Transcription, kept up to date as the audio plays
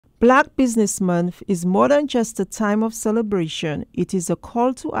Black Business Month is more than just a time of celebration. It is a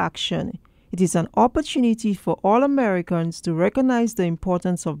call to action. It is an opportunity for all Americans to recognize the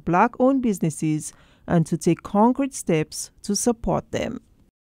importance of Black-owned businesses and to take concrete steps to support them.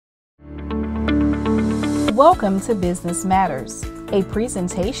 Welcome to Business Matters, a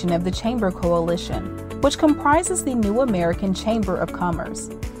presentation of the Chamber Coalition, which comprises the New American Chamber of Commerce,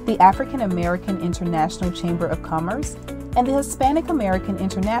 the African American International Chamber of Commerce, and the Hispanic American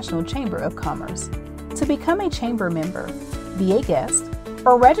International Chamber of Commerce. To become a chamber member, be a guest,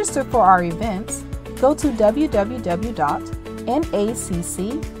 or register for our events, go to www.nacc.nyc.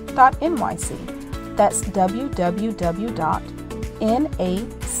 That's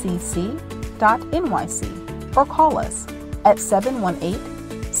www.nacc.nyc, or call us at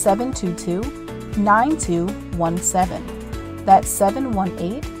 718-722-9217. That's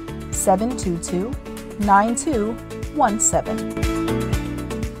 718-722-9217.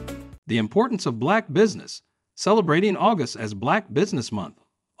 The importance of Black business, celebrating August as Black Business Month.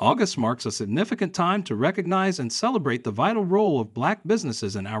 August marks a significant time to recognize and celebrate the vital role of Black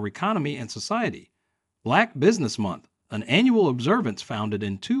businesses in our economy and society. Black Business Month, an annual observance founded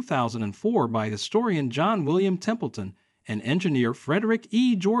in 2004 by historian John William Templeton and engineer Frederick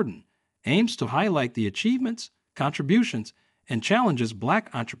E. Jordan, aims to highlight the achievements, contributions, and challenges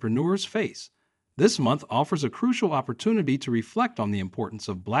Black entrepreneurs face. This month offers a crucial opportunity to reflect on the importance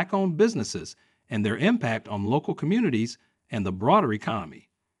of Black-owned businesses and their impact on local communities and the broader economy.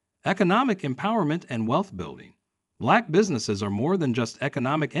 Economic empowerment and wealth building. Black businesses are more than just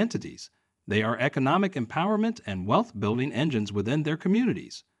economic entities. They are economic empowerment and wealth building engines within their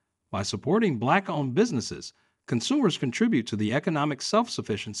communities. By supporting Black-owned businesses, consumers contribute to the economic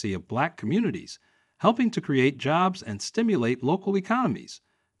self-sufficiency of Black communities, helping to create jobs and stimulate local economies.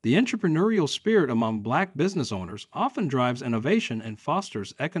 The entrepreneurial spirit among Black business owners often drives innovation and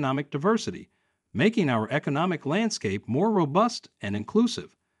fosters economic diversity, making our economic landscape more robust and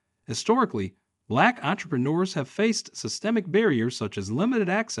inclusive. Historically, Black entrepreneurs have faced systemic barriers such as limited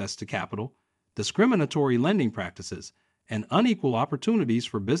access to capital, discriminatory lending practices, and unequal opportunities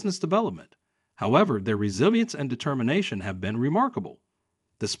for business development. However, their resilience and determination have been remarkable.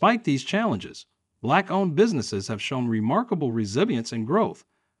 Despite these challenges, Black-owned businesses have shown remarkable resilience and growth.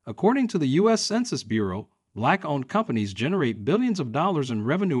 According to the U.S. Census Bureau, Black-owned companies generate billions of dollars in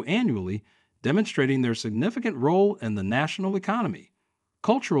revenue annually, demonstrating their significant role in the national economy.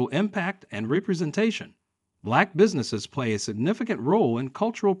 Cultural impact and representation. Black businesses play a significant role in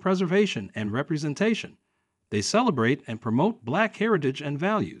cultural preservation and representation. They celebrate and promote Black heritage and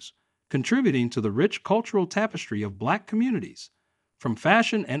values, contributing to the rich cultural tapestry of Black communities. From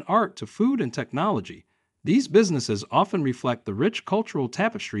fashion and art to food and technology, these businesses often reflect the rich cultural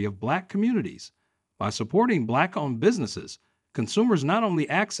tapestry of Black communities. By supporting Black-owned businesses, consumers not only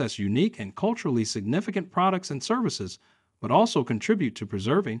access unique and culturally significant products and services, but also contribute to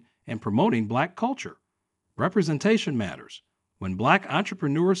preserving and promoting Black culture. Representation matters. When Black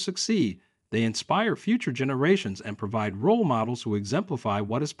entrepreneurs succeed, they inspire future generations and provide role models who exemplify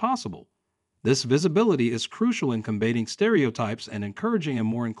what is possible. This visibility is crucial in combating stereotypes and encouraging a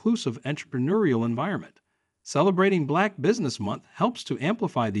more inclusive entrepreneurial environment. Celebrating Black Business Month helps to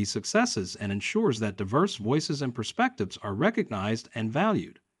amplify these successes and ensures that diverse voices and perspectives are recognized and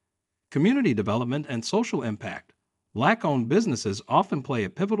valued. Community development and social impact. Black-owned businesses often play a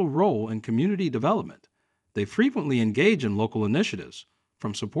pivotal role in community development. They frequently engage in local initiatives,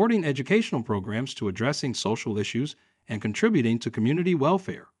 from supporting educational programs to addressing social issues and contributing to community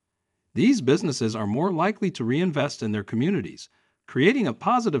welfare. These businesses are more likely to reinvest in their communities, creating a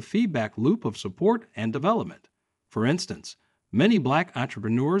positive feedback loop of support and development. For instance, many Black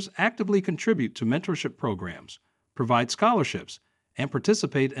entrepreneurs actively contribute to mentorship programs, provide scholarships, and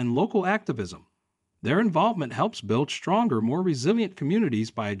participate in local activism. Their involvement helps build stronger, more resilient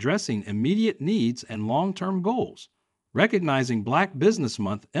communities by addressing immediate needs and long-term goals. Recognizing Black Business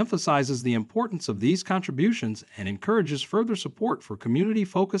Month emphasizes the importance of these contributions and encourages further support for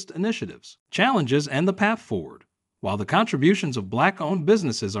community-focused initiatives. Challenges and the path forward. While the contributions of Black-owned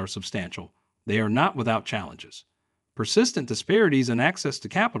businesses are substantial, they are not without challenges. Persistent disparities in access to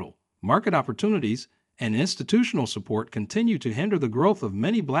capital, market opportunities, and institutional support continue to hinder the growth of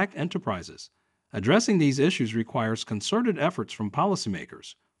many Black enterprises. Addressing these issues requires concerted efforts from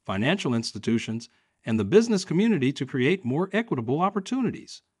policymakers, financial institutions, and the business community to create more equitable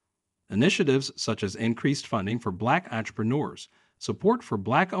opportunities. Initiatives such as increased funding for Black entrepreneurs, support for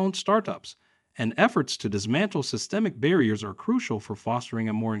Black-owned startups, and efforts to dismantle systemic barriers are crucial for fostering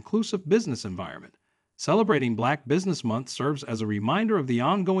a more inclusive business environment. Celebrating Black Business Month serves as a reminder of the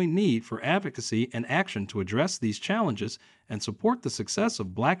ongoing need for advocacy and action to address these challenges and support the success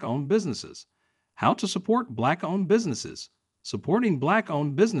of Black-owned businesses. How to support Black-owned businesses. Supporting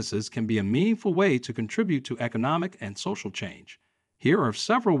Black-owned businesses can be a meaningful way to contribute to economic and social change. Here are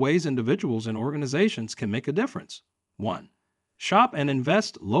several ways individuals and organizations can make a difference. 1. Shop and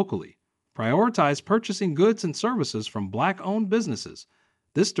invest locally. Prioritize purchasing goods and services from Black-owned businesses.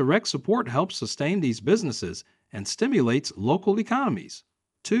 This direct support helps sustain these businesses and stimulates local economies.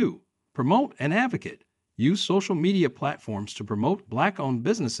 2. Promote and advocate. Use social media platforms to promote Black-owned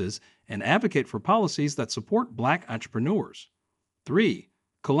businesses and advocate for policies that support Black entrepreneurs. 3.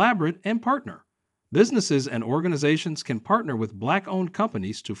 Collaborate and partner. Businesses and organizations can partner with Black-owned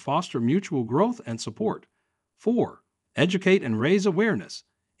companies to foster mutual growth and support. 4. Educate and raise awareness.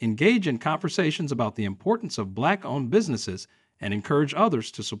 Engage in conversations about the importance of Black-owned businesses and encourage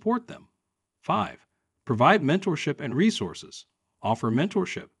others to support them. 5. Provide mentorship and resources. Offer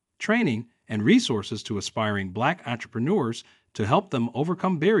mentorship, training, and resources to aspiring Black entrepreneurs to help them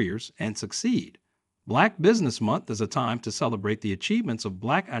overcome barriers and succeed. Black Business Month is a time to celebrate the achievements of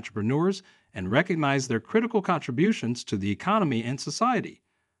Black entrepreneurs and recognize their critical contributions to the economy and society.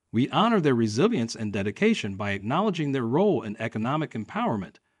 We honor their resilience and dedication by acknowledging their role in economic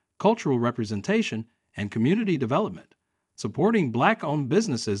empowerment, cultural representation, and community development. Supporting Black-owned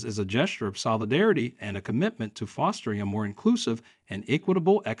businesses is a gesture of solidarity and a commitment to fostering a more inclusive and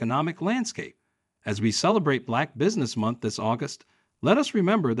equitable economic landscape. As we celebrate Black Business Month this August, let us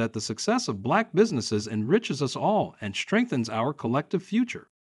remember that the success of Black businesses enriches us all and strengthens our collective future.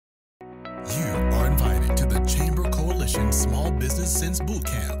 You are invited to the Chamber Coalition Small Business Sense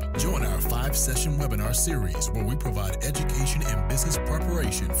Bootcamp. Join our 5-session webinar series where we provide education and business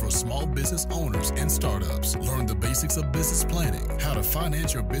preparation for small business owners and startups. Learn the basics of business planning, how to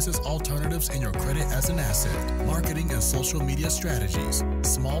finance your business alternatives and your credit as an asset, marketing and social media strategies,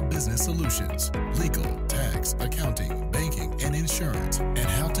 small business solutions, legal, tax, accounting, banking, and insurance, and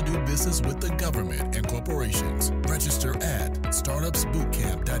how to do business with the government and corporations. Register at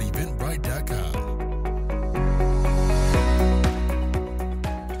startupsbootcamp.eventbrite.com.